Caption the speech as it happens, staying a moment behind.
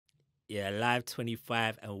Yeah, live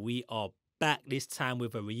 25, and we are back this time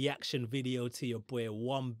with a reaction video to your boy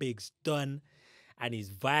 1BIGGS done and his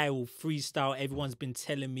viral freestyle. Everyone's been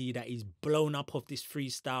telling me that he's blown up off this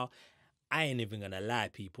freestyle. I ain't even gonna lie,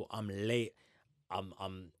 people. I'm late. I'm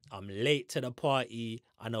late to the party.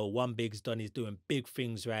 I know 1BIGGS done is doing big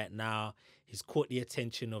things right now. He's caught the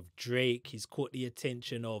attention of Drake. He's caught the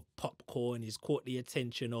attention of Popcorn. He's caught the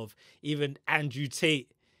attention of even Andrew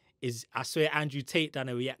Tate. I swear Andrew Tate done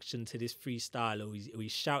a reaction to this freestyle, or he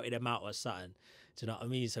shouted him out or something. Do you know what I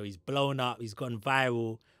mean? So he's blown up, he's gone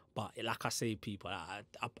viral. But like I say, people, I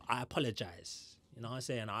apologize. You know what I'm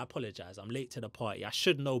saying? I apologize. I'm late to the party. I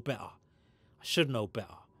should know better. I should know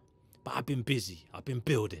better. But I've been busy. I've been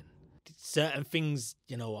building. Certain things,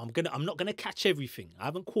 you know, I'm not gonna catch everything. I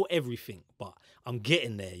haven't caught everything, but I'm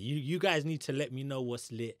getting there. You guys need to let me know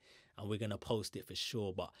what's lit, and we're gonna post it for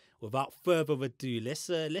sure. But without further ado,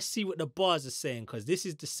 let's see what the bars are saying, because this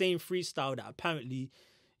is the same freestyle that apparently,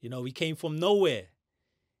 you know, we came from nowhere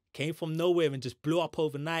and just blew up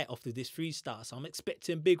overnight after this freestyle. So I'm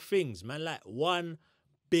expecting big things, man. Like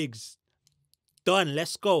 1BIGGS done.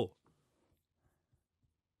 Let's go.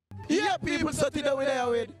 Yeah, people started out with there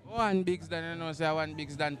with 1BIGGS done, you know, say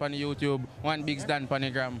 1BIGGS done on the YouTube, 1BIGGS done on the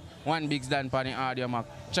gram, 1BIGGS done on the audio mac.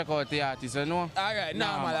 Check out the artist, you know? Alright,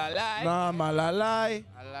 normal a lie. Normal a lie.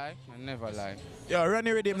 I lie, I never lie. Yo, run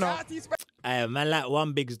it with him now. Man, like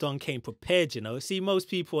 1BIGGS done came prepared, you know. See, most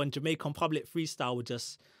people on Jamaican public freestyle would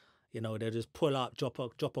just, you know, they'll just pull up, drop a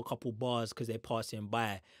couple bars because they're passing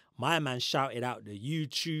by. My man shouted out the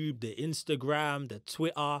YouTube, the Instagram, the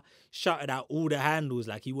Twitter, shouted out all the handles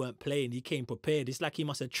like he weren't playing. He came prepared. It's like he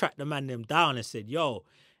must have tracked the man them down and said, yo,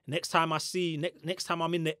 next time I'm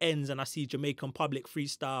in the ends and I see Jamaican public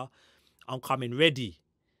freestyle, I'm coming ready.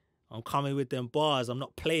 I'm coming with them bars. I'm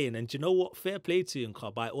not playing. And do you know what? Fair play to him,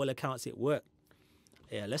 cause by all accounts it worked.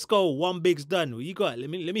 Yeah, let's go. 1BIGGS done. What you got?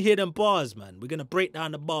 Let me hear them bars, man. We're gonna break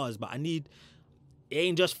down the bars, but it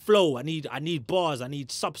ain't just flow. I need bars. I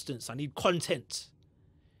need substance. I need content.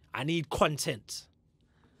 I need content.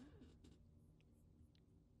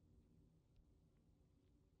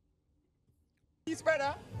 He's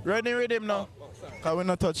better. Running with him now. Cause we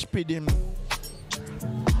not touch speed him.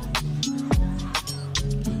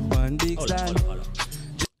 1BIGGS done. Hold on.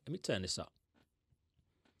 Let me turn this up.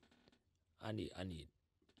 I need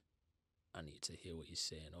to hear what he's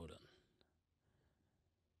saying. Hold on.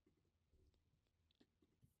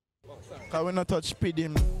 Cause we not touch speed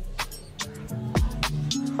him.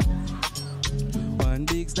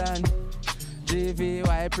 1BIGGS done.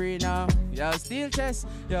 GVY pre now. Yo, steel chest,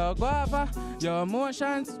 yo, guava, yo,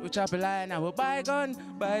 motions. We chop a line and we buy gun.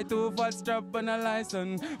 Buy 2 fat strap and a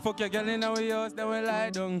license. Fuck your girl in our house, then we lie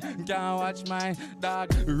down. Can't watch my dog.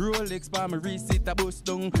 Rolex pa me receipt a bust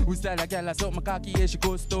down. We style a girl a suck my cocky, yeah, she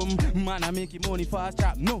custom. Man, I make money fast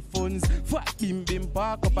trap, no funds. Fat bim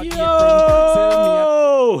park up a gate front.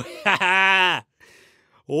 Sell me a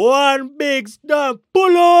 1BIGGS done.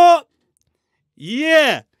 Pull up.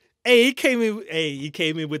 Yeah. Hey, he came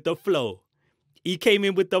in with the flow. He came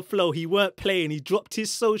in with the flow. He weren't playing. He dropped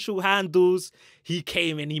his social handles. He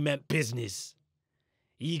came and he meant business.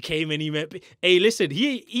 He came and he meant... Hey, listen,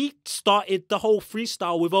 he started the whole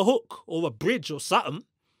freestyle with a hook or a bridge or something.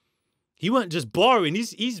 He weren't just barring.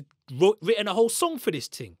 He's written a whole song for this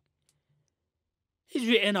thing. He's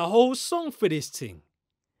written a whole song for this thing.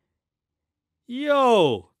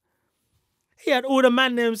 Yo. He had all the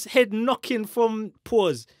man them's head knocking from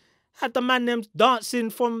pause. Had the man them dancing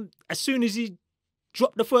from as soon as he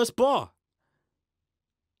dropped the first bar.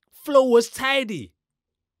 Flow was tidy.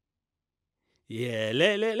 Yeah,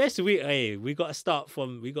 let's wait. Hey, we gotta start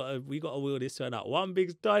from we gotta wheel this one out.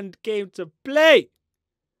 1BIGGS done came to play.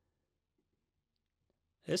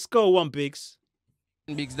 Let's go, 1BIGGS.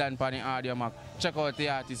 1BIGGS done on the audio mac. Check out the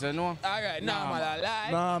artist, you know? Alright, normal a lie.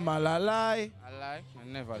 Normal a lie. I lie, I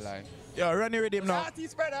never lie. Yo, run it with him now.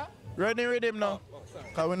 He's better. Run it with him now.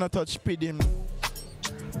 Cause we not touch speed him.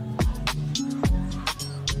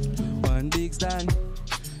 1BIGGS done.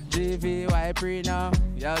 GVY pre now.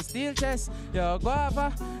 Yo, steel chest, yo,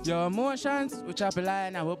 guava, yo, motions. We chop a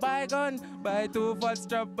line and we buy gun. Buy 2 fat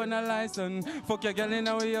strap and a license. Fuck your girl in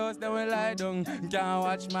our house, then we lie down. Can't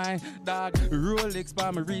watch my dog. Rolex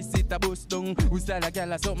pa me receipt a bust down. We style a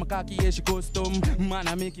girl a suck my cocky, yeah, she custom. Man,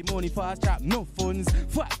 I make money fast trap, no funds.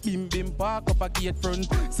 Fat bim park up a gate front.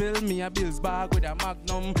 Sell me a bills bag with a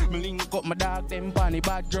magnum. Me link up my dog, them pan the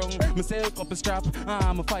background. Me sell couple strap,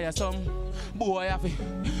 I'm a fire some. Bwoii Affi.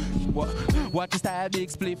 Watch the style, big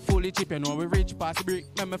split, fully chip. You know we rich, pass the brick.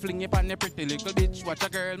 Let me fling it on the pretty little bitch. Watch a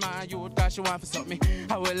girl, my youth, cause she want for something.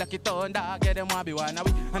 I will lock it on, dog, get them want be one of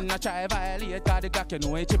we. And I try violate, cause the Glock, you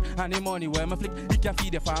know it chip. And the money where me flick, it can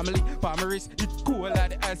feed the family. For my wrist, it cool like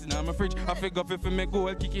the ice in my fridge. I figure if me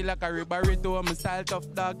gold, kick it like a ribbery. To my style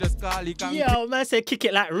tough, dog, just call it. Yo, man said kick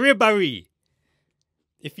it like Ribbery.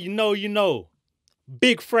 If you know, you know.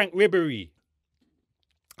 Big Frank Ribbery.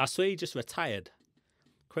 I swear he just retired.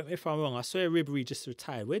 Correct me if I'm wrong. I swear Ribbery just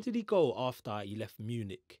retired. Where did he go after he left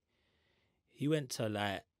Munich? He went to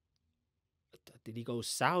like, did he go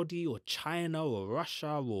Saudi or China or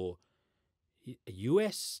Russia or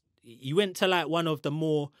US? He went to like one of the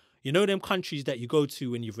more, you know them countries that you go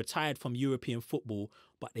to when you've retired from European football,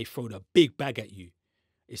 but they throw the big bag at you.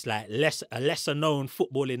 It's like a lesser known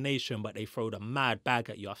footballing nation, but they throw the mad bag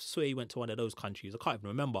at you. I swear he went to one of those countries. I can't even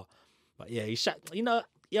remember. But yeah, he shot, you know,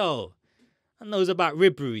 yo, I knows about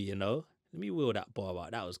Ribbery, you know. Let me wheel that bar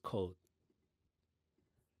out. That was cold.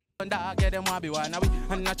 Dog, get them want be one of we.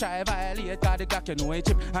 And I try violate, cause the Glock, you know it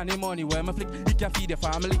chip. And the money where me flick, it can feed the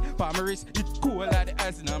family. For my wrist, it cool like the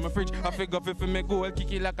ice in my fridge. I figure if me gold,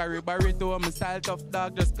 kick it like a ribbery. To my style tough,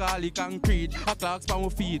 dog, just call it concrete. A clocks for my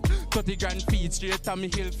feet, 30 grand feet. Straight on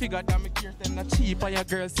me hill, figure that me care them not cheap. And your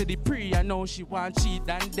girl say the pre, I know she want cheat.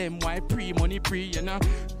 And them why pre, money pre, you know.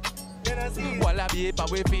 While I be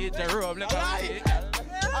up, we feed the room. Look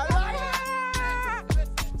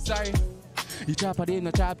sorry. You chop a day,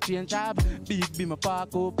 no chop, change chop. Big be my park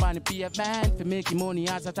up on the pavement. For making money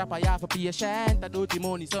as a chop, I have a patient. I do the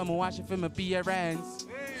money, so I'm watching for my parents.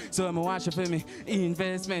 So I'm watching for me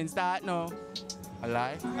investment start now. A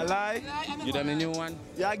lie? A lie? Give them a new one.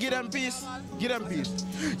 Yeah, give them peace. Give them peace.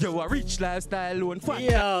 Yo, a rich lifestyle loan.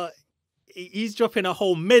 Yeah, he's dropping a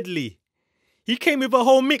whole medley. He came with a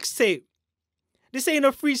whole mixtape. This ain't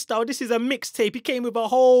a freestyle, this is a mixtape. He came with a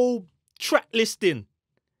whole track listing.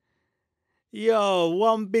 Yo,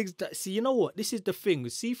 1BIGGS. See, you know what? This is the thing.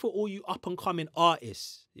 See, for all you up-and-coming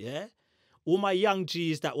artists, yeah? All my young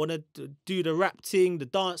G's that want to do the rap thing, the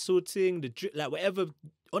dancehall thing, like whatever,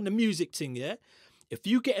 on the music thing, yeah? If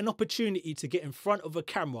you get an opportunity to get in front of a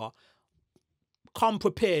camera, come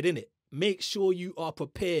prepared, innit? Make sure you are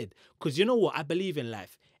prepared. Because you know what? I believe in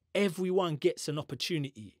life. Everyone gets an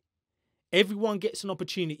opportunity. Everyone gets an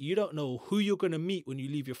opportunity. You don't know who you're going to meet when you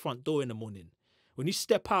leave your front door in the morning. When you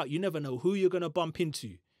step out, you never know who you're going to bump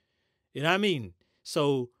into. You know what I mean?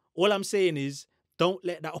 So all I'm saying is don't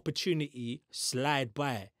let that opportunity slide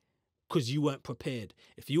by because you weren't prepared.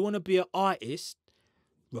 If you want to be an artist,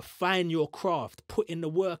 refine your craft, put in the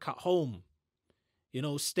work at home. You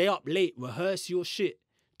know, stay up late, rehearse your shit.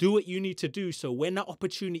 Do what you need to do so when that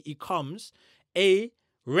opportunity comes, A,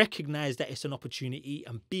 recognize that it's an opportunity,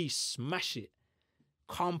 and B, smash it.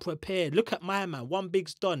 Come prepared. Look at my man,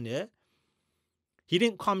 1BIGGS done, yeah? He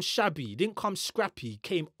didn't come shabby, he didn't come scrappy, he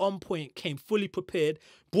came on point, came fully prepared,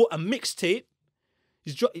 brought a mixtape.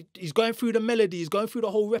 He's going through the melody, he's going through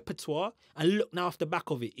the whole repertoire, and look now off the back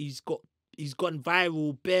of it, he's gone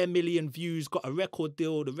viral, bare million views, got a record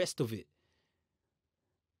deal, the rest of it.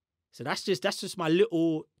 So that's just my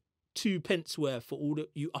little 2 pence worth for all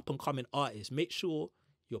you up and coming artists. Make sure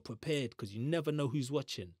you're prepared because you never know who's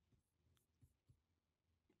watching.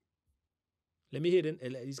 Let me hear it.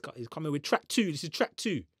 He's coming with track 2. This is track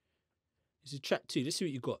 2. This is track 2. Let's see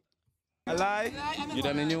what you got. A lie? Give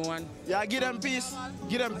them a new one. Yeah, give them peace.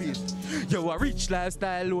 Give them peace. Yo, a rich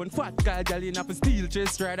lifestyle loan. Fat guy, girl in up a steel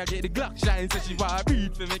chest. Try to get the Glock shine. So she want to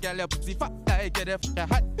breathe for me, girl. Your pussy fat guy, get the f***a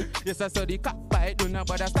hot. Yes, I saw the cock bite. Do not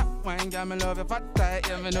bother stop. Wine, girl, me love a fat guy.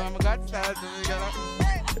 Yeah, me know I'm a god style. So we gotta...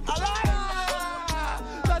 A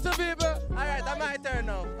lie! Lots of people. All right, I'm my turn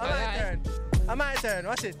now. My turn. My turn,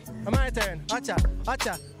 watch it. My turn. Watcha,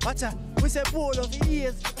 watcha, watcha. We say pull of the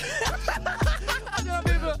ears. Watch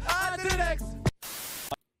people. On to the next.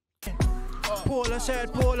 Polo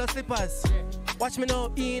shirt, polo slippers. Watch me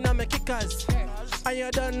now in on my kickers. And you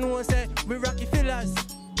don't know, say, we rocky fillers.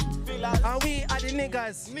 And we are the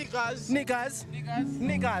niggas.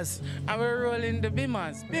 Niggas. And we're rolling the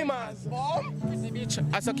beamers.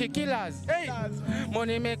 I saw killers. Hey.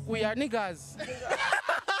 Money make we are niggas.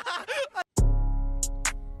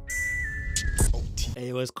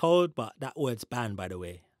 It was cold, but that word's banned, by the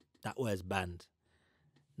way. That word's banned.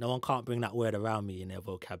 No one can't bring that word around me in their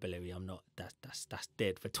vocabulary. I'm not, that's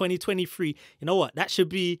dead. For 2023, you know what? That should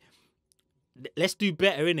be, let's do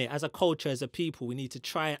better, innit? As a culture, as a people, we need to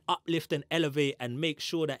try and uplift and elevate and make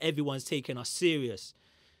sure that everyone's taking us serious.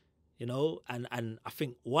 You know? And I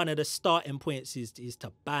think one of the starting points is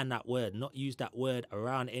to ban that word, not use that word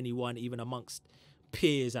around anyone, even amongst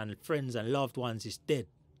peers and friends and loved ones. It's dead.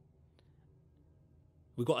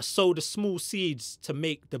 We got to sow the small seeds to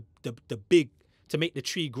make the big, to make the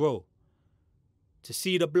tree grow. To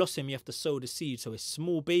see the blossom, you have to sow the seed. So it's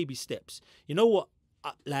small baby steps. You know what?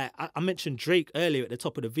 I mentioned Drake earlier at the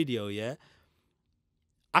top of the video, yeah?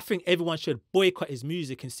 I think everyone should boycott his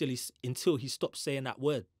music until he stops saying that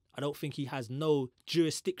word. I don't think he has no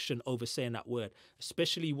jurisdiction over saying that word,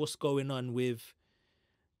 especially what's going on with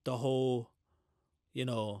the whole, you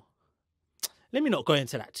know, let me not go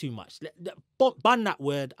into that too much. Ban that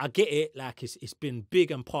word. I get it. Like, it's been big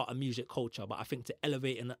and part of music culture, but I think to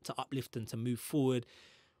elevate and to uplift and to move forward,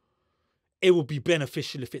 it would be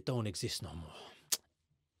beneficial if it don't exist no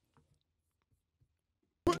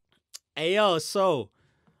more. Hey, yo, so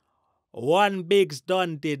 1BIGGS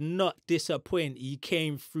Done did not disappoint. He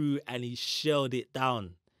came through and he shelled it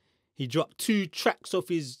down. He dropped 2 tracks off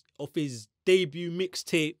his debut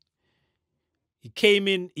mixtape. He came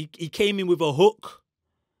in with a hook.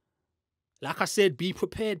 Like I said, be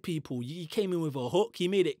prepared, people. He came in with a hook. He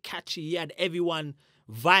made it catchy. He had everyone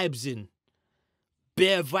vibes in.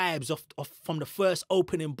 Bare vibes off from the first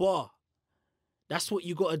opening bar. That's what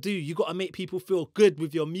you got to do. You got to make people feel good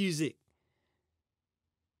with your music.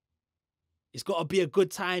 It's got to be a good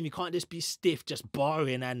time. You can't just be stiff, just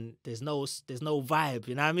barring, and there's no vibe.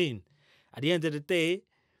 You know what I mean? At the end of the day,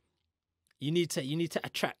 you need to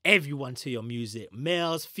attract everyone to your music.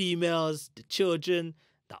 Males, females, the children,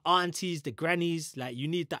 the aunties, the grannies. Like, you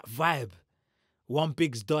need that vibe.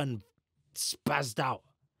 1BIGGS Done spazzed out.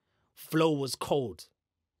 Flow was cold.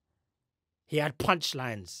 He had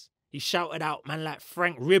punchlines. He shouted out man like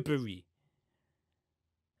Frank Ribery.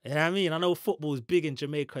 You know what I mean? I know football is big in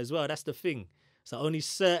Jamaica as well. That's the thing. So only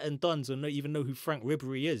certain dons will not even know who Frank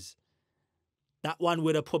Ribery is. That one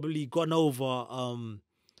would have probably gone over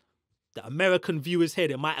the American viewer's head.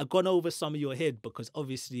 It might have gone over some of your head because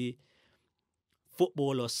obviously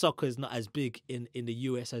football or soccer is not as big in the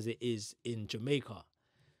US as it is in Jamaica.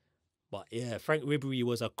 But yeah, Frank Ribery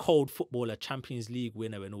was a cold footballer, Champions League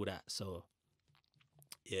winner and all that. So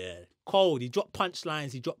yeah, cold. He dropped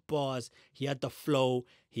punchlines, he dropped bars, he had the flow,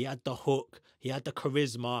 he had the hook, he had the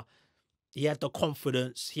charisma, he had the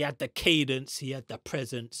confidence, he had the cadence, he had the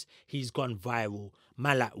presence. He's gone viral.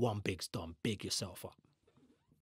 Man like 1BIGGS Done. Big yourself up.